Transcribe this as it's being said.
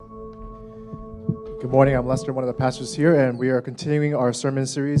Good morning. I'm Lester, one of the pastors here, and we are continuing our sermon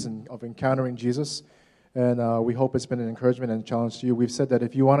series of encountering Jesus. And we hope it's been an encouragement and a challenge to you. We've said that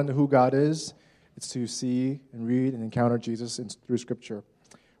if you want to know who God is, it's to see and read and encounter Jesus through Scripture.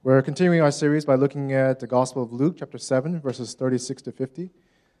 We're continuing our series by looking at the Gospel of Luke, chapter 7, verses 36 to 50.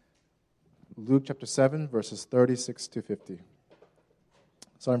 Luke, chapter 7, verses 36 to 50.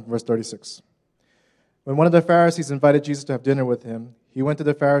 Starting from verse 36. When one of the Pharisees invited Jesus to have dinner with him, he went to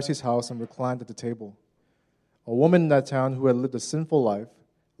the Pharisee's house and reclined at the table. A woman in that town who had lived a sinful life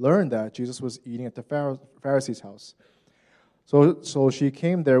learned that Jesus was eating at the Pharisee's house. So she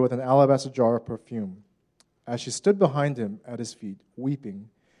came there with an alabaster jar of perfume. As she stood behind him at his feet, weeping,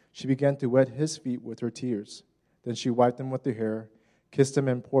 she began to wet his feet with her tears. Then she wiped them with her hair, kissed him,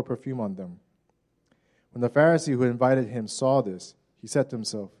 and poured perfume on them. When the Pharisee who invited him saw this, he said to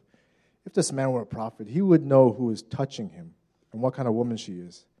himself, "If this man were a prophet, he would know who is touching him and what kind of woman she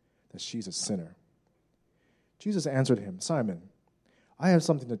is, that she's a sinner." Jesus answered him, "Simon, I have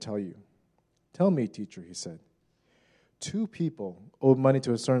something to tell you." "Tell me, teacher," he said. Two people owed money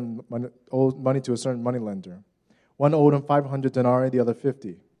to a certain moneylender. One owed him 500 denarii, the other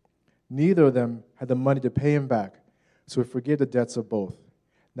 50. Neither of them had the money to pay him back, so he forgave the debts of both.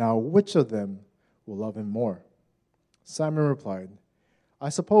 Now, which of them will love him more? Simon replied, "I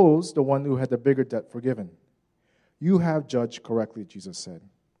suppose the one who had the bigger debt forgiven." "You have judged correctly," Jesus said.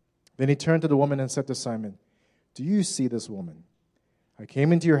 Then he turned to the woman and said to Simon, "Do you see this woman? I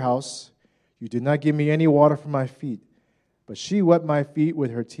came into your house. You did not give me any water for my feet, but she wet my feet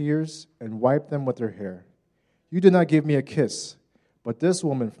with her tears and wiped them with her hair. You did not give me a kiss, but this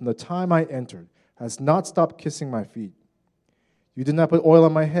woman, from the time I entered, has not stopped kissing my feet. You did not put oil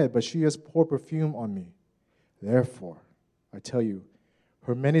on my head, but she has poured perfume on me. Therefore, I tell you,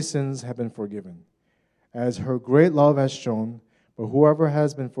 her many sins have been forgiven, as her great love has shown, but whoever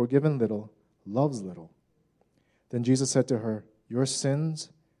has been forgiven little loves little." Then Jesus said to her, "Your sins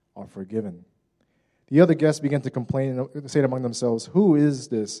are forgiven." The other guests began to complain and say among themselves, "Who is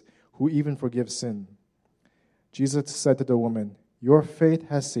this who even forgives sin?" Jesus said to the woman, "Your faith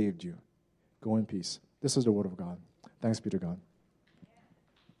has saved you. Go in peace." This is the word of God. Thanks be to God.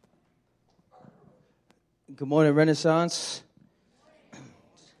 Good morning, Renaissance.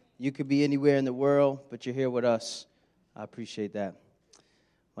 You could be anywhere in the world, but you're here with us. I appreciate that.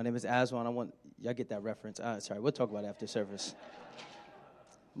 My name is Aswan. Y'all get that reference? Sorry, we'll talk about it after service.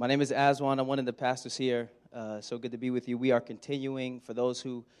 My name is Aswan. I'm one of the pastors here. So good to be with you. We are continuing, for those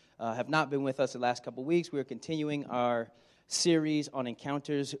who have not been with us the last couple weeks, we are continuing our series on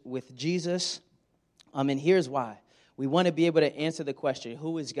encounters with Jesus. And here's why. We want to be able to answer the question,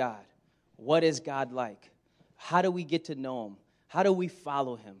 who is God? What is God like? How do we get to know him? How do we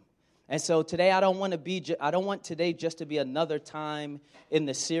follow him? And so today, I don't want today just to be another time in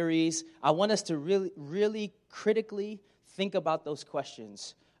the series. I want us to really critically think about those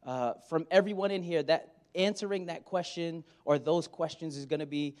questions. From everyone in here, that answering that question or those questions is going to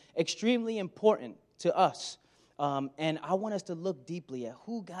be extremely important to us. And I want us to look deeply at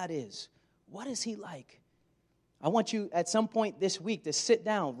who God is. What is he like? I want you at some point this week to sit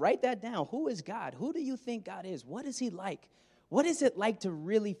down, write that down. Who is God? Who do you think God is? What is he like? What is it like to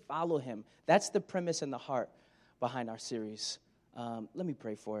really follow him? That's the premise and the heart behind our series. Let me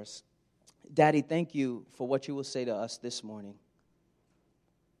pray for us. Daddy, thank you for what you will say to us this morning.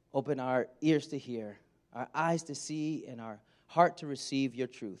 Open our ears to hear, our eyes to see, and our heart to receive your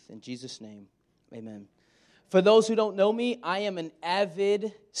truth. In Jesus' name, amen. For those who don't know me, I am an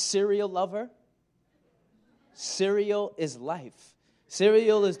avid cereal lover. Cereal is life.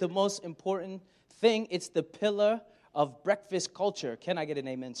 Cereal is the most important thing. It's the pillar of breakfast culture. Can I get an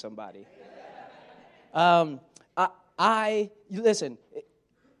amen, somebody? Listen.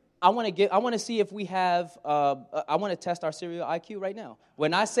 I want to see if we have. I want to test our cereal IQ right now.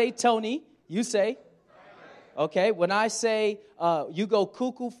 When I say Tony, you say. Okay. When I say, you go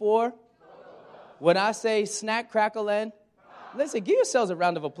cuckoo for. When I say snack, crackle, and. Listen, give yourselves a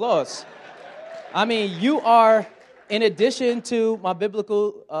round of applause. I mean, you are, in addition to my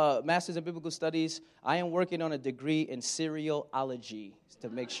biblical master's in biblical studies, I am working on a degree in cerealology to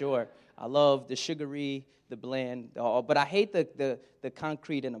make sure. I love the sugary, the bland, but I hate the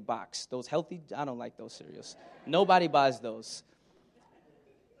concrete in a box. Those healthy, I don't like those cereals. Nobody buys those.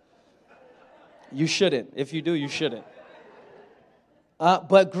 You shouldn't. If you do, you shouldn't.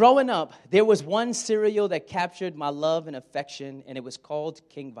 But growing up, there was one cereal that captured my love and affection, and it was called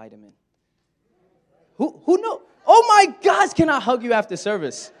King Vitamin. Who know? Oh my gosh, can I hug you after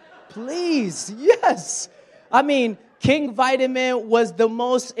service? Please, yes. I mean, King Vitamin was the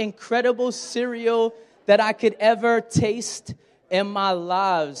most incredible cereal that I could ever taste in my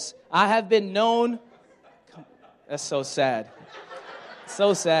lives. I have been known That's so sad.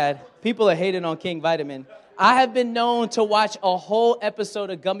 So sad. People are hating on King Vitamin. I have been known to watch a whole episode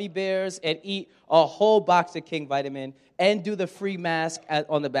of Gummy Bears and eat a whole box of King Vitamin and do the free mask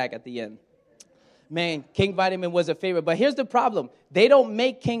on the back at the end. Man, King Vitamin was a favorite. But here's the problem. They don't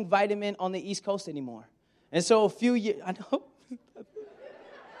make King Vitamin on the East Coast anymore. And so a few years, I know.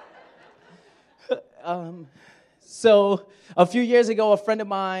 So a few years ago, a friend of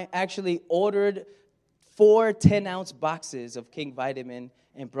mine actually ordered 4 10-ounce boxes of King Vitamin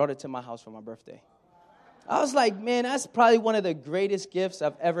and brought it to my house for my birthday. I was like, man, that's probably one of the greatest gifts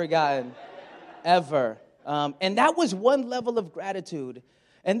I've ever gotten, ever. And that was one level of gratitude.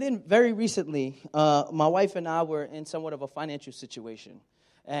 And then very recently, my wife and I were in somewhat of a financial situation.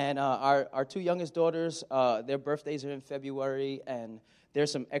 And our 2 youngest daughters, their birthdays are in February, and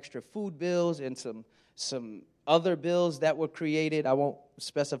there's some extra food bills and some other bills that were created. I won't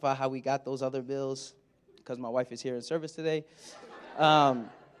specify how we got those other bills because my wife is here in service today.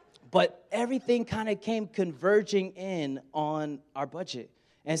 But everything kind of came converging in on our budget.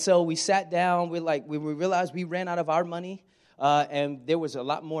 And so we sat down, we realized we ran out of our money, and there was a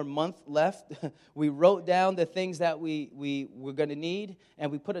lot more month left. We wrote down the things that we were going to need,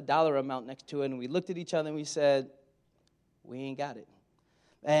 and we put a dollar amount next to it, and we looked at each other and we said, we ain't got it.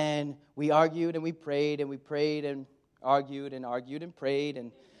 And we argued and we prayed and argued and prayed,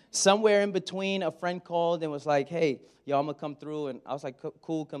 and somewhere in between, a friend called and was like, hey, yo, I'm going to come through. And I was like,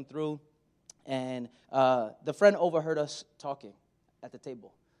 cool, come through. And the friend overheard us talking at the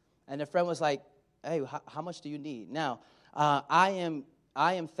table. And the friend was like, hey, how much do you need? Now, I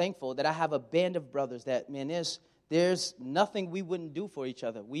am thankful that I have a band of brothers that, man, there's nothing we wouldn't do for each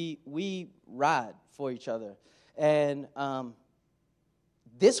other. We ride for each other. And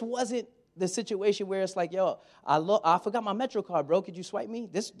this wasn't the situation where it's like, yo, I forgot my Metro card, bro. Could you swipe me?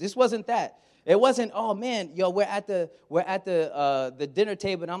 This wasn't that. It wasn't, oh man, yo, we're at the dinner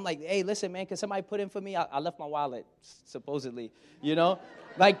table, and I'm like, hey, listen, man, can somebody put in for me? I left my wallet, supposedly, you know?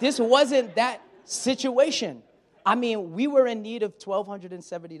 Like, this wasn't that situation. I mean, we were in need of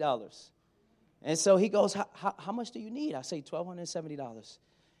 $1,270. And so he goes, how much do you need? I say $1,270.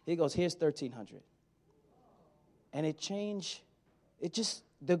 He goes, here's $1,300. And it changed,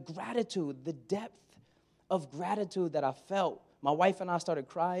 the gratitude, the depth of gratitude that I felt. My wife and I started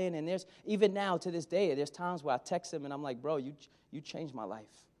crying, and even now to this day, there's times where I text him and I'm like, bro, you changed my life.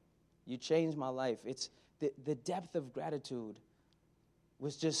 You changed my life. It's the depth of gratitude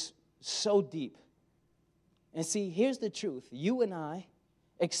was just so deep. And see, here's the truth. You and I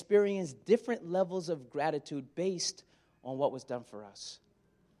experience different levels of gratitude based on what was done for us.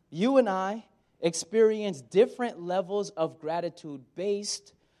 You and I experience different levels of gratitude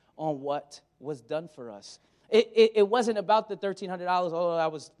based on what was done for us. It wasn't about the $1,300,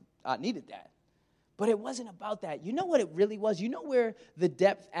 although I needed that. But it wasn't about that. You know what it really was? You know where the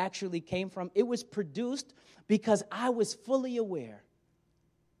depth actually came from? It was produced because I was fully aware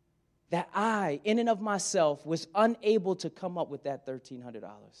that I, in and of myself, was unable to come up with that $1,300.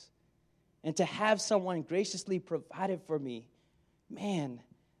 And to have someone graciously provide it for me, man,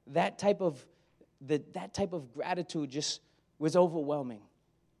 that type of gratitude just was overwhelming.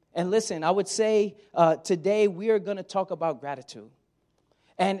 And listen, I would say today we are going to talk about gratitude.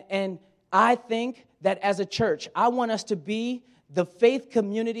 And I think that as a church, I want us to be the faith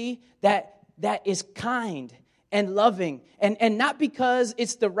community that is kind and loving. And not because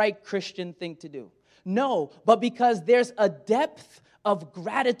it's the right Christian thing to do. No, but because there's a depth of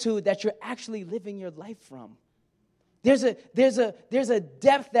gratitude that you're actually living your life from. There's a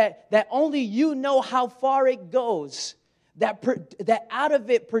depth that only you know how far it goes. That out of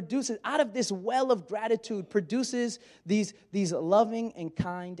it produces, out of this well of gratitude, produces these loving and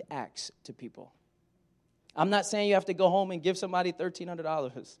kind acts to people. I'm not saying you have to go home and give somebody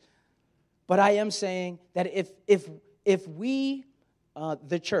 $1,300, but I am saying that if we,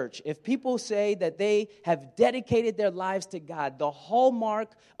 the church, if people say that they have dedicated their lives to God, the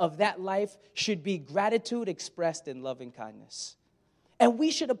hallmark of that life should be gratitude expressed in loving kindness. And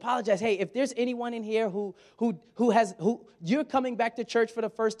we should apologize. Hey, if there's anyone in here who you're coming back to church for the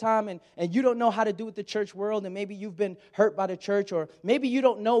first time and you don't know how to do with the church world, and maybe you've been hurt by the church, or maybe you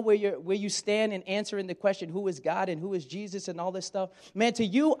don't know where you stand in answering the question, who is God and who is Jesus and all this stuff. Man, to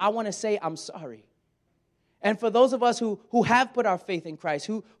you, I want to say I'm sorry. And for those of us who have put our faith in Christ,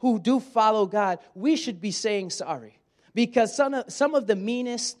 who do follow God, we should be saying sorry. Because some of the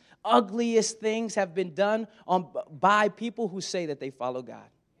meanest, ugliest things have been done by people who say that they follow God.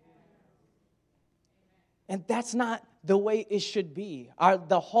 And that's not the way it should be.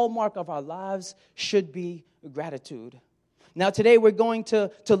 The hallmark of our lives should be gratitude. Now, today we're going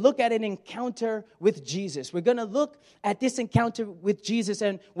to look at an encounter with Jesus. We're going to look at this encounter with Jesus,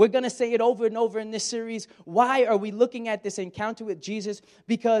 and we're going to say it over and over in this series. Why are we looking at this encounter with Jesus?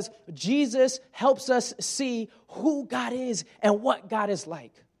 Because Jesus helps us see who God is and what God is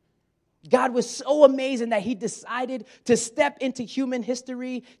like. God was so amazing that he decided to step into human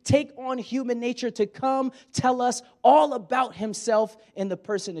history, take on human nature to come tell us all about himself in the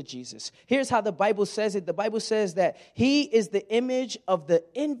person of Jesus. Here's how the Bible says it. The Bible says that he is the image of the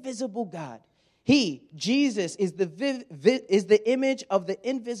invisible God. He, Jesus, is the image of the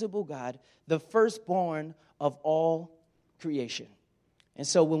invisible God, the firstborn of all creation. And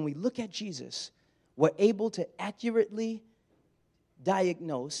so when we look at Jesus, we're able to accurately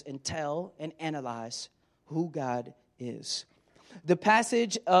diagnose and tell and analyze who God is. The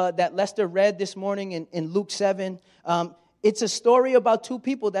passage that Lester read this morning in Luke 7, it's a story about two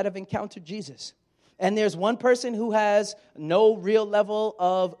people that have encountered Jesus. And there's one person who has no real level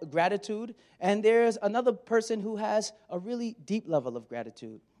of gratitude, and there's another person who has a really deep level of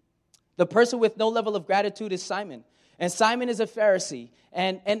gratitude. The person with no level of gratitude is Simon. And Simon is a Pharisee.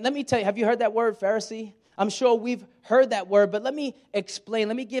 And let me tell you, have you heard that word, Pharisee? I'm sure we've heard that word, but let me explain.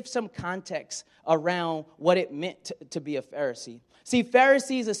 Let me give some context around what it meant to be a Pharisee. See,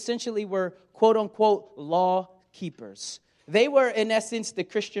 Pharisees essentially were, quote unquote, law keepers. They were, in essence, the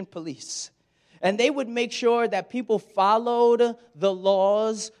Christian police. And they would make sure that people followed the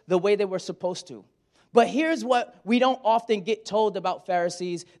laws the way they were supposed to. But here's what we don't often get told about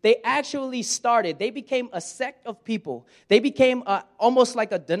Pharisees. They actually they became a sect of people. They became almost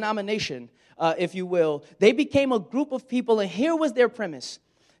like a denomination, if you will. They became a group of people, and here was their premise.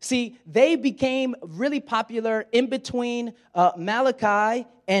 See, they became really popular in between Malachi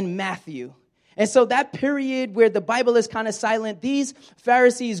and Matthew. And so that period where the Bible is kind of silent, these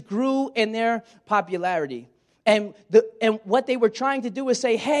Pharisees grew in their popularity. And what they were trying to do is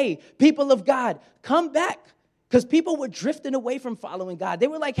say, hey, people of God, come back. Because people were drifting away from following God. They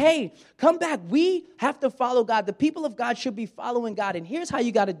were like, hey, come back. We have to follow God. The people of God should be following God. And here's how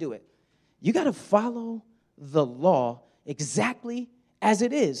you got to do it. You got to follow the law exactly as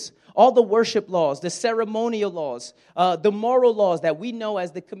it is. All the worship laws, the ceremonial laws, the moral laws that we know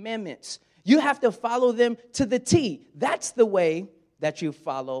as the commandments. You have to follow them to the T. That's the way that you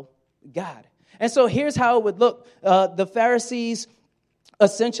follow God. And so here's how it would look. The Pharisees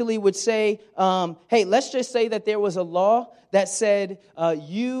essentially would say, hey, let's just say that there was a law that said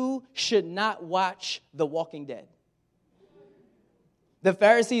you should not watch The Walking Dead. The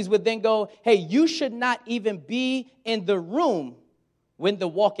Pharisees would then go, hey, you should not even be in the room when The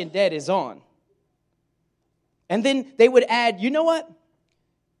Walking Dead is on. And then they would add, you know what?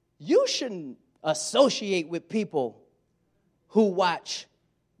 You shouldn't associate with people who watch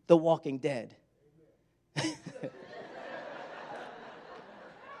The Walking Dead.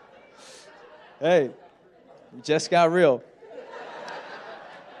 Hey, it just got real.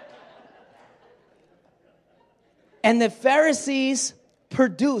 And the Pharisees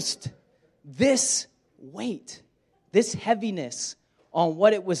produced this weight, this heaviness on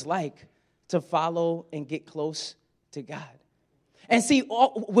what it was like to follow and get close to God. And see,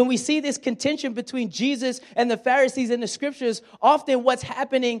 when we see this contention between Jesus and the Pharisees in the scriptures, often what's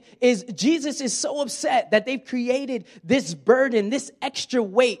happening is Jesus is so upset that they've created this burden, this extra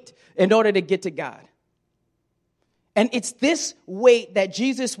weight in order to get to God. And it's this weight that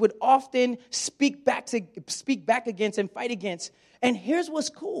Jesus would often speak back against and fight against. And here's what's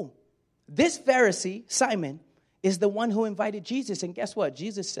cool. This Pharisee, Simon, is the one who invited Jesus. And guess what?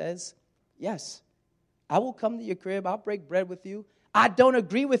 Jesus says, yes, I will come to your crib. I'll break bread with you. I don't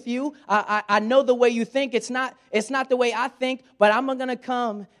agree with you. I know the way you think. It's not the way I think, but I'm going to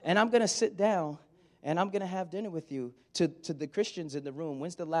come and I'm going to sit down and I'm going to have dinner with you. To the Christians in the room,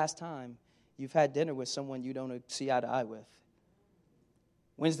 when's the last time you've had dinner with someone you don't see eye to eye with?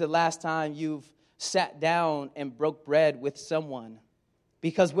 When's the last time you've sat down and broke bread with someone?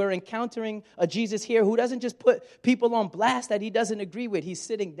 Because we're encountering a Jesus here who doesn't just put people on blast that he doesn't agree with. He's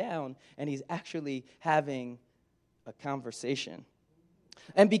sitting down and he's actually having a conversation.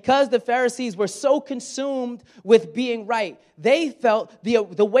 And because the Pharisees were so consumed with being right, they felt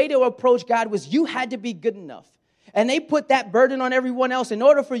the way to approach God was you had to be good enough. And they put that burden on everyone else. In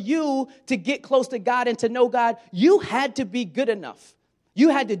order for you to get close to God and to know God, you had to be good enough. You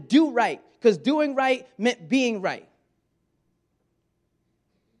had to do right, because doing right meant being right.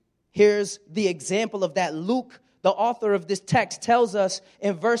 Here's the example of that. Luke, the author of this text, tells us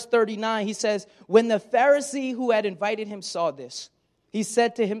in verse 39, he says, when the Pharisee who had invited him saw this, he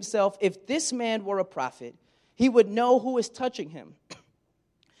said to himself, if this man were a prophet, he would know who is touching him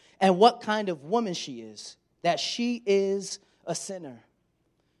and what kind of woman she is, that she is a sinner.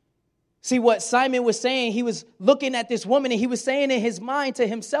 See, what Simon was saying, he was looking at this woman and he was saying in his mind to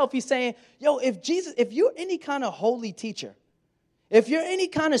himself, he's saying, yo, if you're any kind of holy teacher, if you're any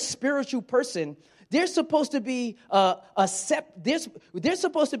kind of spiritual person, there's supposed to be there's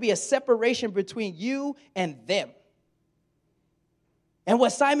supposed to be a separation between you and them. And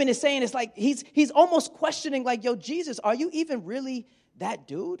what Simon is saying is like, he's almost questioning like, yo, Jesus, are you even really that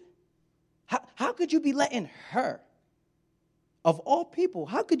dude? How could you be letting her, of all people,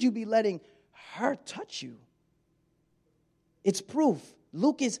 how could you be letting her touch you? It's proof.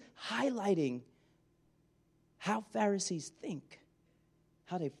 Luke is highlighting how Pharisees think,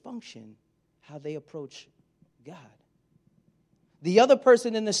 how they function, how they approach God. The other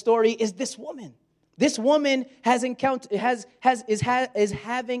person in the story is this woman. This woman is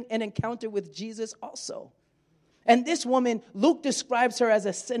having an encounter with Jesus also. And this woman, Luke describes her as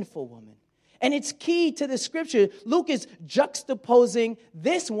a sinful woman. And it's key to the scripture. Luke is juxtaposing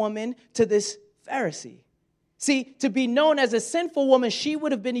this woman to this Pharisee. See, to be known as a sinful woman, she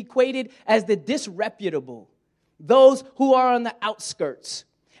would have been equated as the disreputable, those who are on the outskirts.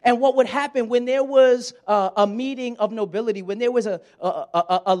 And what would happen when there was a meeting of nobility, when there was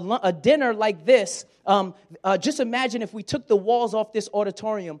a dinner like this, just imagine if we took the walls off this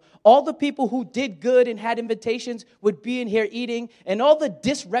auditorium, all the people who did good and had invitations would be in here eating, and all the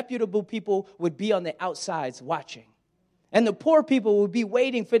disreputable people would be on the outsides watching. And the poor people would be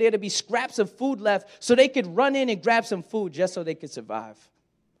waiting for there to be scraps of food left so they could run in and grab some food just so they could survive.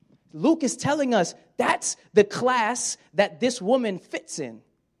 Luke is telling us that's the class that this woman fits in.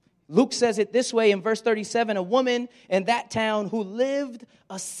 Luke says it this way in verse 37, a woman in that town who lived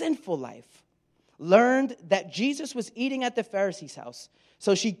a sinful life learned that Jesus was eating at the Pharisee's house.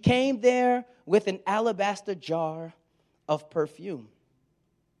 So she came there with an alabaster jar of perfume.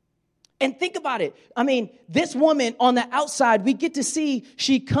 And think about it. I mean, this woman on the outside, we get to see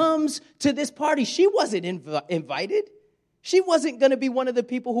she comes to this party. She wasn't invited. She wasn't going to be one of the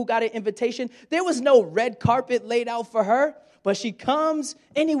people who got an invitation. There was no red carpet laid out for her. But she comes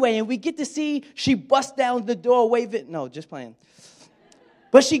anyway, and we get to see she busts down the door waving. No, just playing.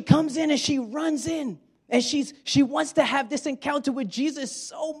 But she comes in and she runs in. And she wants to have this encounter with Jesus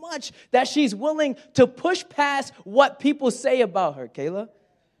so much that she's willing to push past what people say about her, Kayla.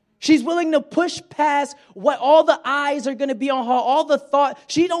 She's willing to push past what all the eyes are going to be on her, all the thought.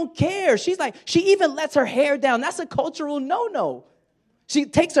 She don't care. She's like, she even lets her hair down. That's a cultural no-no. She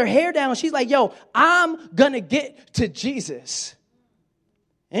takes her hair down. She's like, yo, I'm going to get to Jesus.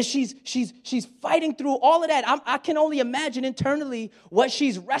 And she's fighting through all of that. I can only imagine internally what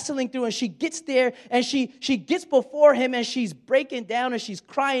she's wrestling through. And she gets there and she gets before him and she's breaking down and she's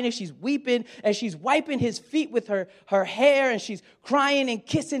crying and she's weeping and she's wiping his feet with her hair and she's crying and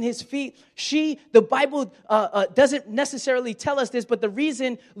kissing his feet. The Bible doesn't necessarily tell us this, but the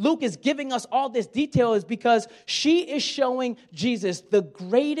reason Luke is giving us all this detail is because she is showing Jesus the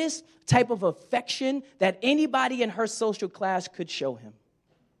greatest type of affection that anybody in her social class could show him.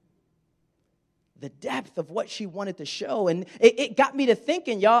 The depth of what she wanted to show. And it got me to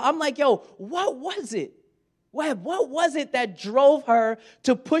thinking, y'all. I'm like, yo, what was it? What was it that drove her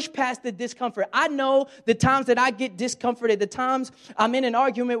to push past the discomfort? I know the times that I get discomforted, the times I'm in an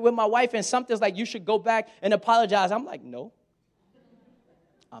argument with my wife and something's like, you should go back and apologize. I'm like, no,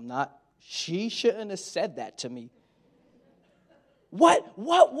 I'm not. She shouldn't have said that to me. What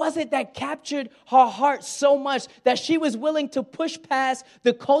was it that captured her heart so much that she was willing to push past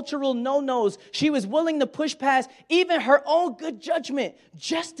the cultural no-nos? She was willing to push past even her own good judgment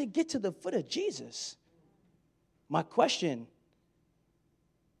just to get to the foot of Jesus. My question,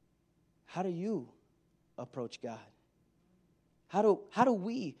 how do you approach God? How do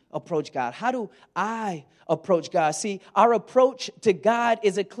we approach God? How do I approach God? See, our approach to God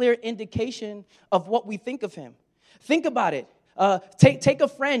is a clear indication of what we think of him. Think about it. Take a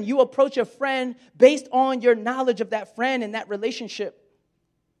friend. You approach a friend based on your knowledge of that friend and that relationship.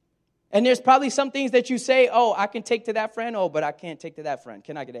 And there's probably some things that you say, oh, I can take to that friend. Oh, but I can't take to that friend.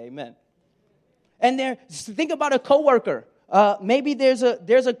 Can I get an amen? And think about a coworker. Maybe there's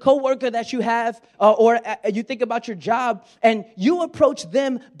a coworker that you have, or you think about your job, and you approach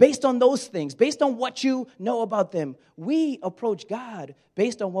them based on those things, based on what you know about them. We approach God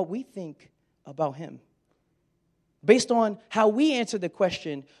based on what we think about him. Based on how we answer the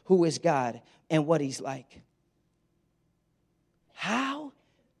question, who is God and what he's like. How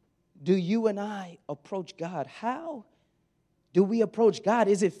do you and I approach God? How do we approach God?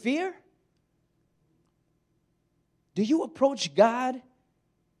 Is it fear? Do you approach God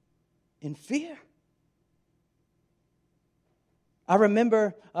in fear? I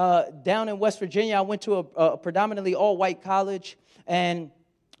remember down in West Virginia, I went to a predominantly all-white college, and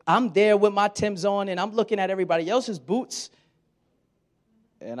I'm there with my Timbs on, and I'm looking at everybody else's boots,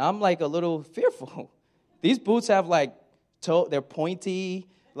 and I'm like a little fearful. These boots have like they're pointy,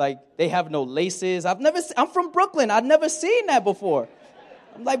 like they have no laces. I'm from Brooklyn. I've never seen that before.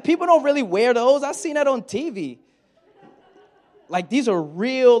 I'm like, people don't really wear those. I've seen that on TV. Like, these are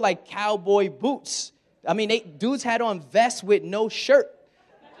real, like, cowboy boots. I mean, dudes had on vests with no shirt.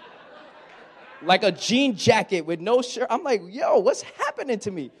 Like a jean jacket with no shirt. I'm like, yo, what's happening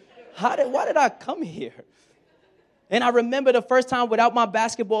to me? Why did I come here? And I remember the first time without my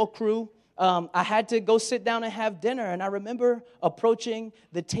basketball crew, I had to go sit down and have dinner. And I remember approaching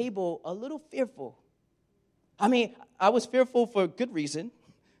the table a little fearful. I mean, I was fearful for good reason,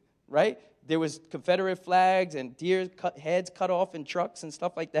 right? There was Confederate flags and heads cut off in trucks and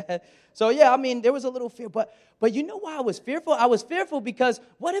stuff like that. So, yeah, I mean, there was a little fear. But you know why I was fearful? I was fearful because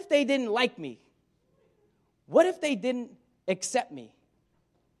what if they didn't like me? What if they didn't accept me?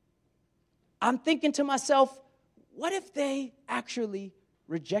 I'm thinking to myself, what if they actually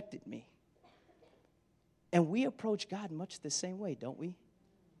rejected me? And we approach God much the same way, don't we?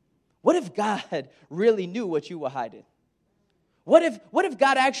 What if God really knew what you were hiding? What if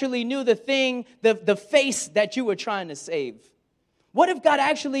God actually knew the thing, the face that you were trying to save? What if God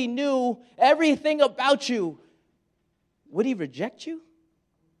actually knew everything about you? Would he reject you?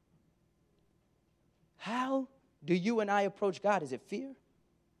 How do you and I approach God? Is it fear?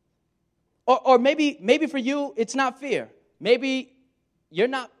 Or maybe for you, it's not fear. Maybe you're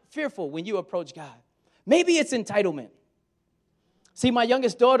not fearful when you approach God. Maybe it's entitlement. See, my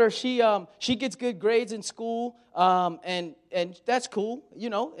youngest daughter, she gets good grades in school, and that's cool,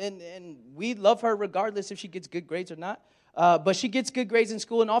 you know, and we love her regardless if she gets good grades or not. But she gets good grades in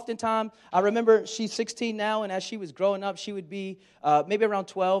school, and oftentimes, I remember she's 16 now, and as she was growing up, she would be maybe around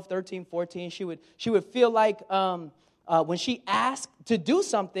 12, 13, 14. She would feel like when she asked to do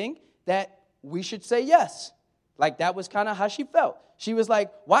something that we should say yes. Like that was kind of how she felt. She was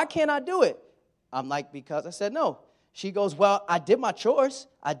like, why can't I do it? I'm like, because I said no. She goes, well, I did my chores.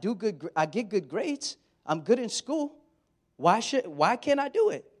 I get good grades. I'm good in school. Why can't I do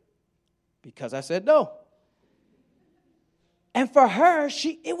it? Because I said no. And for her,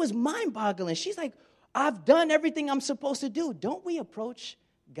 it was mind-boggling. She's like, I've done everything I'm supposed to do. Don't we approach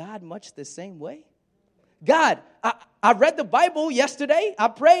God much the same way? God, I read the Bible yesterday. I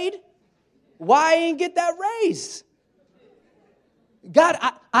prayed. Why I didn't get that raise? God,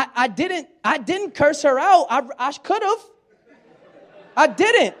 I didn't curse her out. I could have. I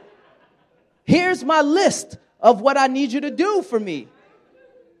didn't. Here's my list of what I need you to do for me.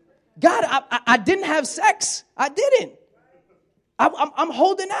 God, I didn't have sex. I didn't. I'm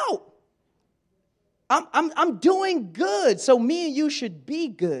holding out. I'm doing good. So me and you should be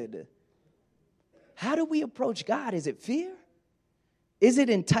good. How do we approach God? Is it fear? Is it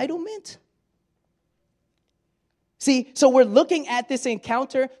entitlement? See, so we're looking at this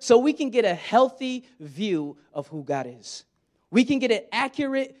encounter so we can get a healthy view of who God is. We can get an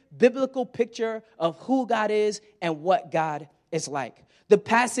accurate biblical picture of who God is and what God is like. The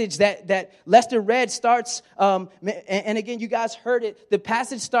passage that Lester read starts, and again, you guys heard it. The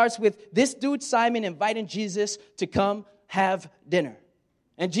passage starts with this dude, Simon, inviting Jesus to come have dinner.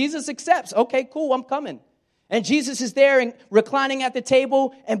 And Jesus accepts. Okay, cool, I'm coming. And Jesus is there and reclining at the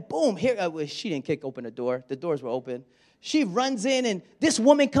table, and boom, here, she didn't kick open the door. The doors were open. She runs in, and this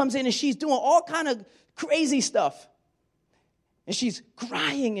woman comes in, and she's doing all kind of crazy stuff. And she's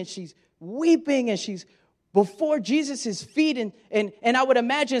crying, and she's weeping, and she's before Jesus' feet. And I would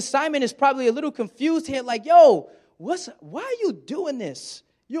imagine Simon is probably a little confused here, like, yo, why are you doing this?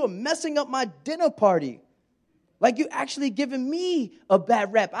 You're messing up my dinner party. Like, you actually giving me a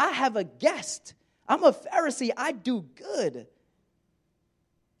bad rep. I have a guest. I'm a Pharisee. I do good.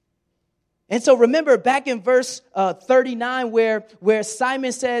 And so remember back in verse 39 where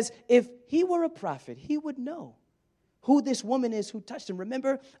Simon says, if he were a prophet, he would know who this woman is who touched him.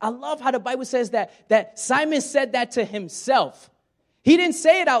 Remember, I love how the Bible says that Simon said that to himself. He didn't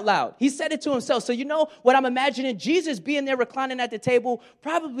say it out loud. He said it to himself. So you know what I'm imagining? Jesus being there reclining at the table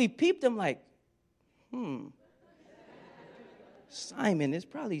probably peeped him like, Simon, there's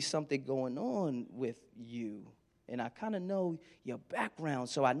probably something going on with you. And I kind of know your background,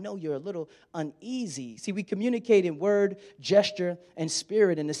 so I know you're a little uneasy. See, we communicate in word, gesture, and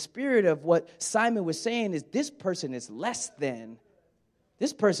spirit. And the spirit of what Simon was saying is this person is less than.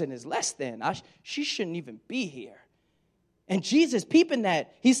 This person is less than. She shouldn't even be here. And Jesus, peeping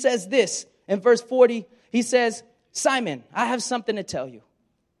that, he says this. In verse 40, he says, Simon, I have something to tell you.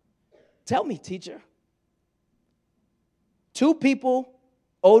 Tell me, teacher. Two people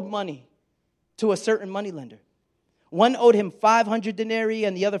owed money to a certain moneylender. One owed him 500 denarii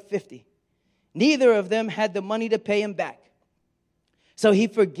and the other 50. Neither of them had the money to pay him back. So he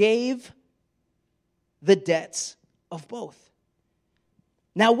forgave the debts of both.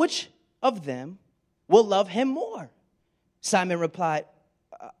 Now, which of them will love him more? Simon replied,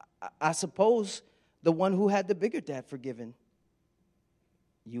 I suppose the one who had the bigger debt forgiven.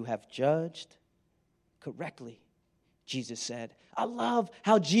 You have judged correctly, Jesus said. I love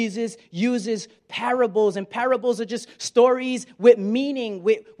how Jesus uses parables, and parables are just stories with meaning,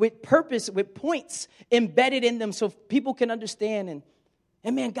 with purpose, with points embedded in them so people can understand.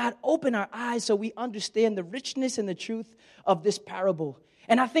 And man, God, open our eyes so we understand the richness and the truth of this parable.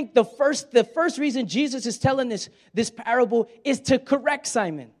 And I think the first reason Jesus is telling this parable is to correct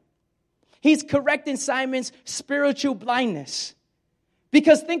Simon. He's correcting Simon's spiritual blindness.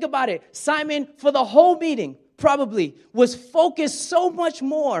 Because think about it, Simon, for the whole meeting, probably was focused so much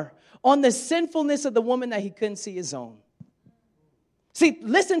more on the sinfulness of the woman that he couldn't see his own. See,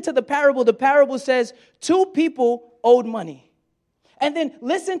 listen to the parable. The parable says two people owed money. And then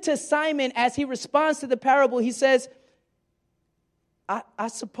listen to Simon as he responds to the parable. He says, I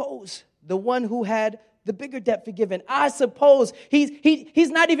suppose the one who had the bigger debt forgiven. I suppose he's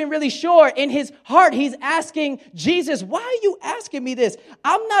not even really sure. In his heart, he's asking Jesus, why are you asking me this?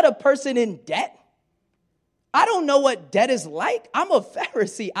 I'm not a person in debt. I don't know what debt is like. I'm a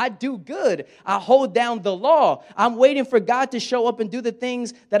Pharisee. I do good. I hold down the law. I'm waiting for God to show up and do the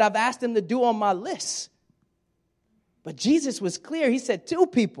things that I've asked him to do on my list. But Jesus was clear. He said two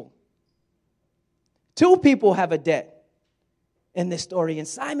people have a debt in this story. And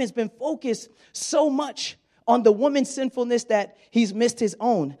Simon's been focused so much on the woman's sinfulness that he's missed his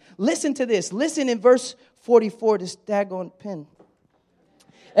own. Listen to this. Listen in verse 44, this daggone pen.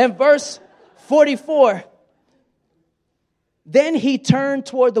 In verse 44, then he turned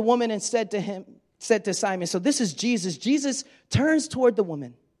toward the woman and said to Simon, so this is Jesus. Jesus turns toward the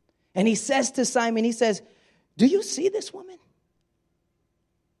woman and he says to Simon, he says, do you see this woman?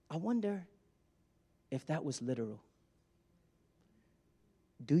 I wonder if that was literal.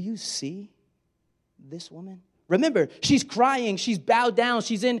 Do you see this woman? Remember, she's crying. She's bowed down.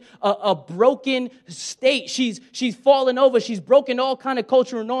 She's in a broken state. She's fallen over. She's broken all kind of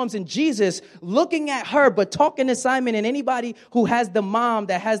cultural norms. And Jesus, looking at her, but talking to Simon, and anybody who has the mom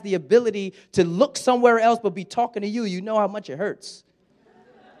that has the ability to look somewhere else but be talking to you, you know how much it hurts.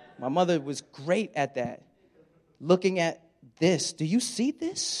 My mother was great at that. Looking at this. Do you see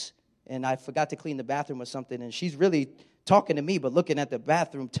this? And I forgot to clean the bathroom or something, and she's really talking to me, but looking at the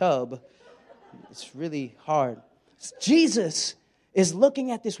bathroom tub, it's really hard. Jesus is looking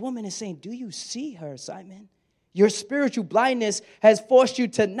at this woman and saying, do you see her, Simon? Your spiritual blindness has forced you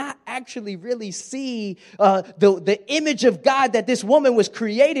to not actually really see the image of God that this woman was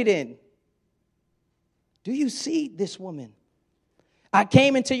created in. Do you see this woman? I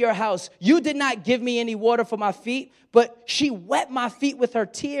came into your house. You did not give me any water for my feet, but she wet my feet with her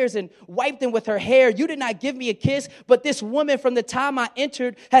tears and wiped them with her hair. You did not give me a kiss, but this woman from the time I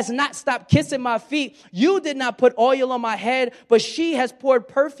entered has not stopped kissing my feet. You did not put oil on my head, but she has poured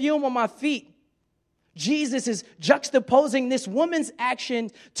perfume on my feet. Jesus is juxtaposing this woman's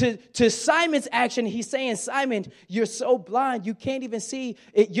action to Simon's action. He's saying, Simon, you're so blind, you can't even see.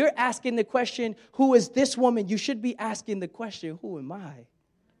 You're asking the question, who is this woman? You should be asking the question, who am I?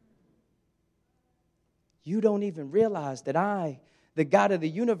 You don't even realize that I, the God of the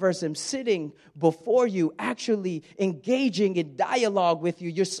universe, am sitting before you, actually engaging in dialogue with you.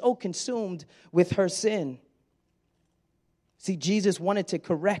 You're so consumed with her sin. See, Jesus wanted to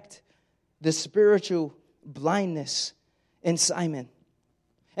correct the spiritual blindness in Simon.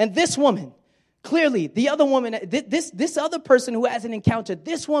 And this woman, clearly, the other woman, this other person who has an encounter,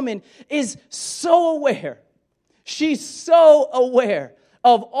 this woman is so aware. She's so aware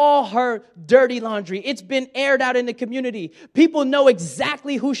of all her dirty laundry. It's been aired out in the community. People know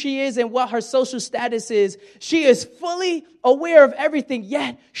exactly who she is and what her social status is. She is fully aware of everything,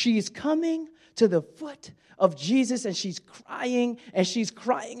 yet she's coming to the foot of Jesus and she's crying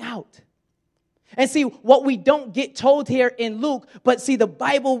out. And see, what we don't get told here in Luke, but see, the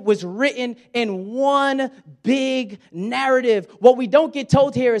Bible was written in one big narrative. What we don't get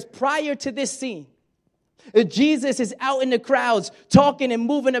told here is prior to this scene, Jesus is out in the crowds talking and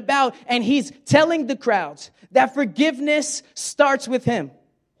moving about, and he's telling the crowds that forgiveness starts with him,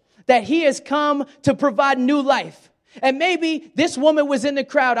 that he has come to provide new life. And maybe this woman was in the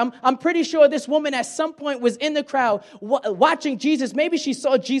crowd. I'm pretty sure this woman at some point was in the crowd watching Jesus. Maybe she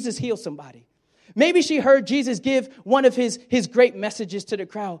saw Jesus heal somebody. Maybe she heard Jesus give one of his great messages to the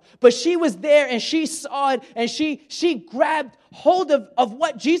crowd. But she was there and she saw it and she grabbed hold of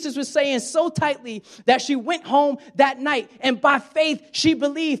what Jesus was saying so tightly that she went home that night. And by faith, she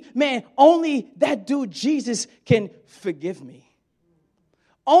believed, man, only that dude Jesus can forgive me.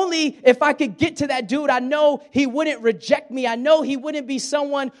 Only if I could get to that dude, I know he wouldn't reject me. I know he wouldn't be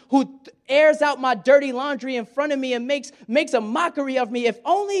someone who airs out my dirty laundry in front of me and makes a mockery of me. If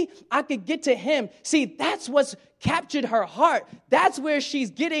only I could get to him. See, that's what's captured her heart. That's where she's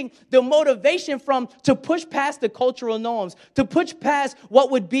getting the motivation from to push past the cultural norms, to push past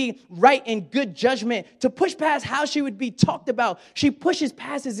what would be right and good judgment, to push past how she would be talked about. She pushes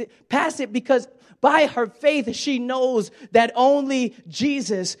past it because by her faith, she knows that only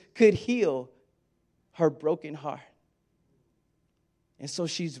Jesus could heal her broken heart. And so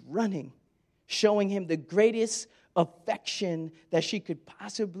she's running, showing him the greatest affection that she could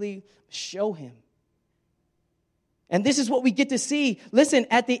possibly show him. And this is what we get to see. Listen,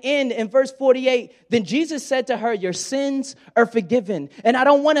 at the end in verse 48, then Jesus said to her, your sins are forgiven. And I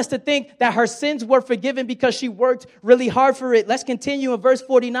don't want us to think that her sins were forgiven because she worked really hard for it. Let's continue in verse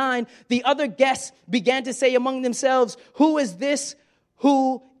 49. The other guests began to say among themselves, who is this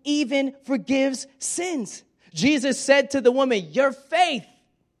who even forgives sins? Jesus said to the woman, your faith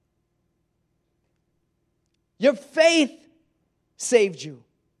saved you.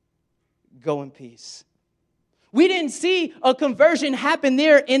 Go in peace. We didn't see a conversion happen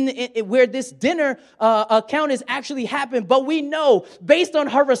there in where this dinner account is actually happened. But we know, based on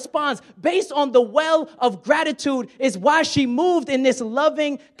her response, based on the well of gratitude, is why she moved in this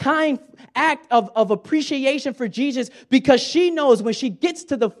loving, kind act of appreciation for Jesus. Because she knows when she gets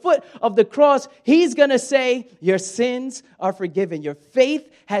to the foot of the cross, he's going to say, your sins are forgiven. Your faith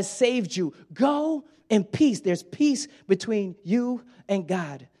has saved you. Go in peace. There's peace between you and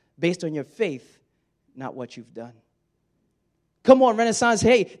God based on your faith, not what you've done. Come on, Renaissance.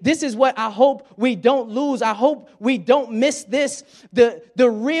 Hey, this is what I hope we don't lose. I hope we don't miss this. The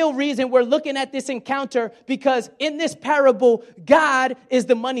real reason we're looking at this encounter, because in this parable, God is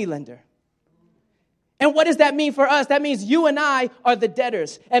the moneylender. And what does that mean for us? That means you and I are the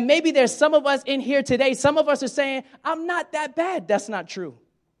debtors. And maybe there's some of us in here today, some of us are saying, I'm not that bad. That's not true.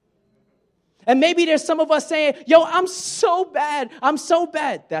 And maybe there's some of us saying, yo, I'm so bad. I'm so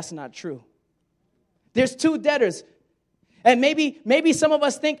bad. That's not true. There's two debtors. And maybe some of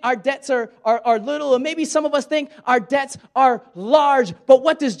us think our debts are little, or maybe some of us think our debts are large. But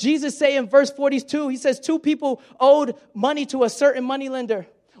what does Jesus say in verse 42? He says two people owed money to a certain moneylender.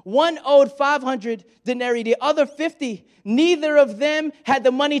 One owed 500 denarii, the other 50. Neither of them had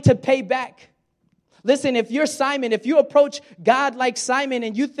the money to pay back. Listen, if you're Simon, if you approach God like Simon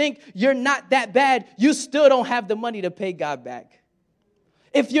and you think you're not that bad, you still don't have the money to pay God back.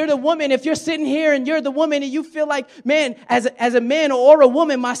 If you're the woman, if you're sitting here and you're the woman and you feel like, man, as a man or a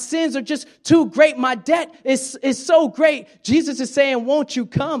woman, my sins are just too great. My debt is so great. Jesus is saying, won't you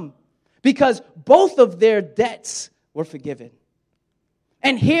come? Because both of their debts were forgiven.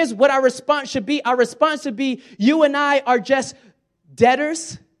 And here's what our response should be. Our response should be, you and I are just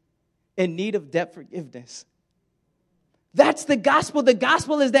debtors in need of debt forgiveness. That's the gospel. The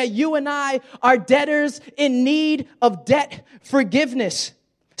gospel is that you and I are debtors in need of debt forgiveness.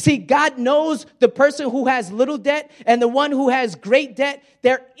 See, God knows the person who has little debt and the one who has great debt.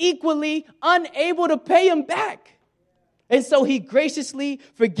 They're equally unable to pay him back. And so he graciously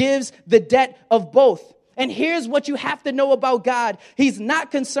forgives the debt of both. And here's what you have to know about God. He's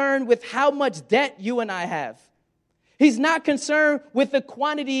not concerned with how much debt you and I have. He's not concerned with the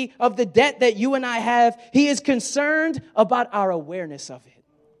quantity of the debt that you and I have. He is concerned about our awareness of it.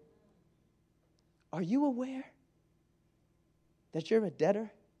 Are you aware that you're a debtor?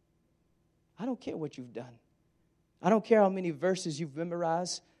 I don't care what you've done. I don't care how many verses you've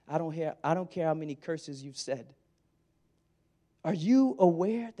memorized. I don't care how many curses you've said. Are you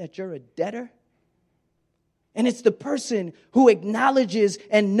aware that you're a debtor? And it's the person who acknowledges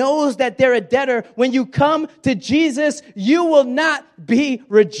and knows that they're a debtor. When you come to Jesus, you will not be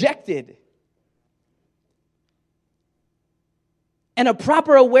rejected. And a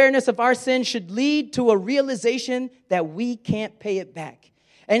proper awareness of our sin should lead to a realization that we can't pay it back.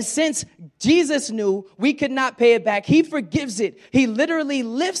 And since Jesus knew we could not pay it back, he forgives it. He literally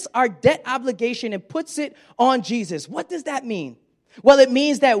lifts our debt obligation and puts it on Jesus. What does that mean? Well, it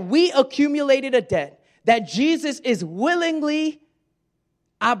means that we accumulated a debt that Jesus is willingly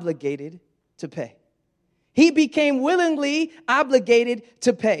obligated to pay. He became willingly obligated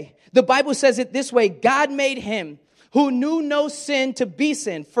to pay. The Bible says it this way: God made him who knew no sin to be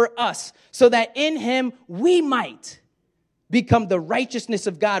sin for us, so that in him we might become the righteousness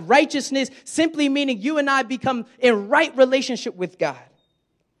of God. Righteousness simply meaning you and I become in right relationship with God.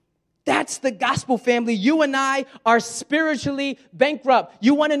 That's the gospel, family. You and I are spiritually bankrupt.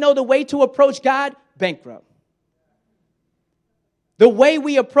 You want to know the way to approach God? Bankrupt. The way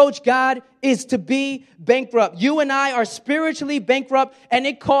we approach God is to be bankrupt. You and I are spiritually bankrupt, and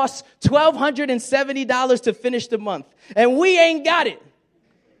it costs $1,270 to finish the month. And we ain't got it.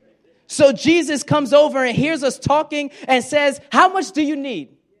 So Jesus comes over and hears us talking and says, how much do you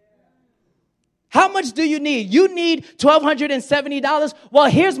need? How much do you need? You need $1,270? Well,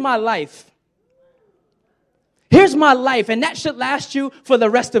 here's my life. Here's my life, and that should last you for the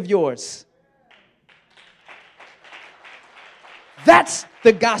rest of yours. That's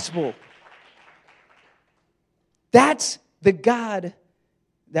the gospel. That's the God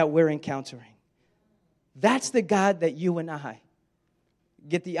that we're encountering. That's the God that you and I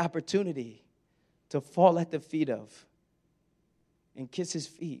get the opportunity to fall at the feet of and kiss his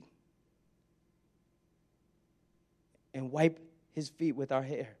feet and wipe his feet with our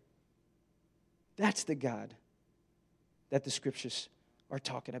hair. That's the God that the scriptures are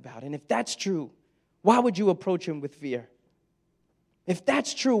talking about. And if that's true, why would you approach him with fear? If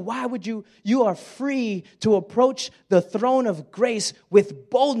that's true, why would you are free to approach the throne of grace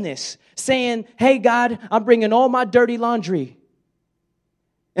with boldness, saying, hey, God, I'm bringing all my dirty laundry.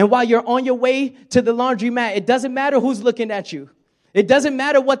 And while you're on your way to the laundromat, it doesn't matter who's looking at you. It doesn't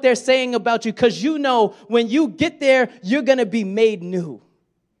matter what they're saying about you, because you know when you get there, you're going to be made new.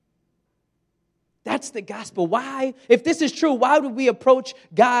 That's the gospel. Why? If this is true, why would we approach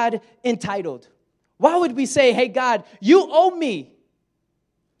God entitled? Why would we say, hey, God, you owe me.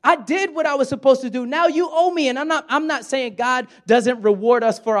 I did what I was supposed to do. Now you owe me. And I'm not saying God doesn't reward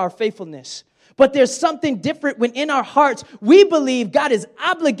us for our faithfulness. But there's something different when in our hearts we believe God is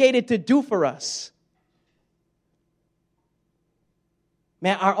obligated to do for us.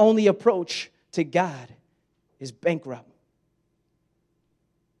 Man, our only approach to God is bankrupt.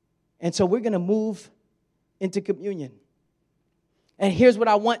 And so we're going to move into communion. And here's what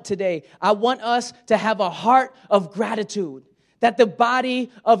I want today. I want us to have a heart of gratitude. That the body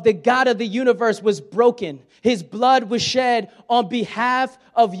of the God of the universe was broken. His blood was shed on behalf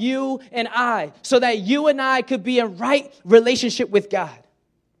of you and I, so that you and I could be in right relationship with God.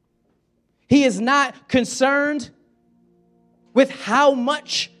 He is not concerned with how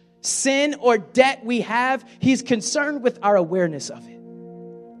much sin or debt we have. He's concerned with our awareness of it.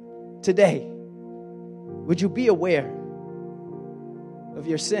 Today, would you be aware of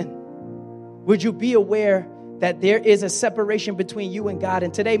your sin? Would you be aware that there is a separation between you and God?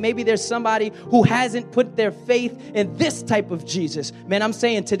 And today, maybe there's somebody who hasn't put their faith in this type of Jesus. Man, I'm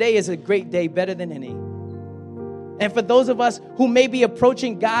saying today is a great day, better than any. And for those of us who may be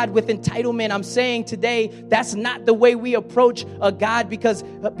approaching God with entitlement, I'm saying today, that's not the way we approach a God, because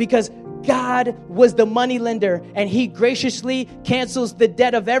God was the money lender, and he graciously cancels the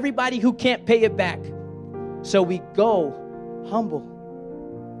debt of everybody who can't pay it back. So we go humble,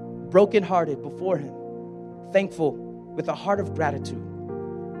 brokenhearted before him, thankful with a heart of gratitude.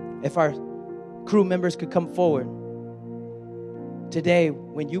 If our crew members could come forward. Today,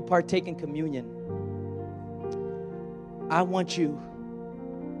 when you partake in communion, I want you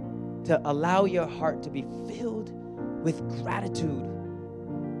to allow your heart to be filled with gratitude.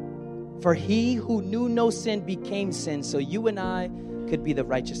 For he who knew no sin became sin, so you and I could be the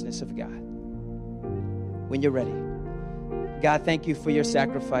righteousness of God. When you're ready. God, thank you for your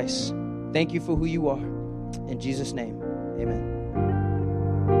sacrifice. Thank you for who you are. In Jesus' name, amen.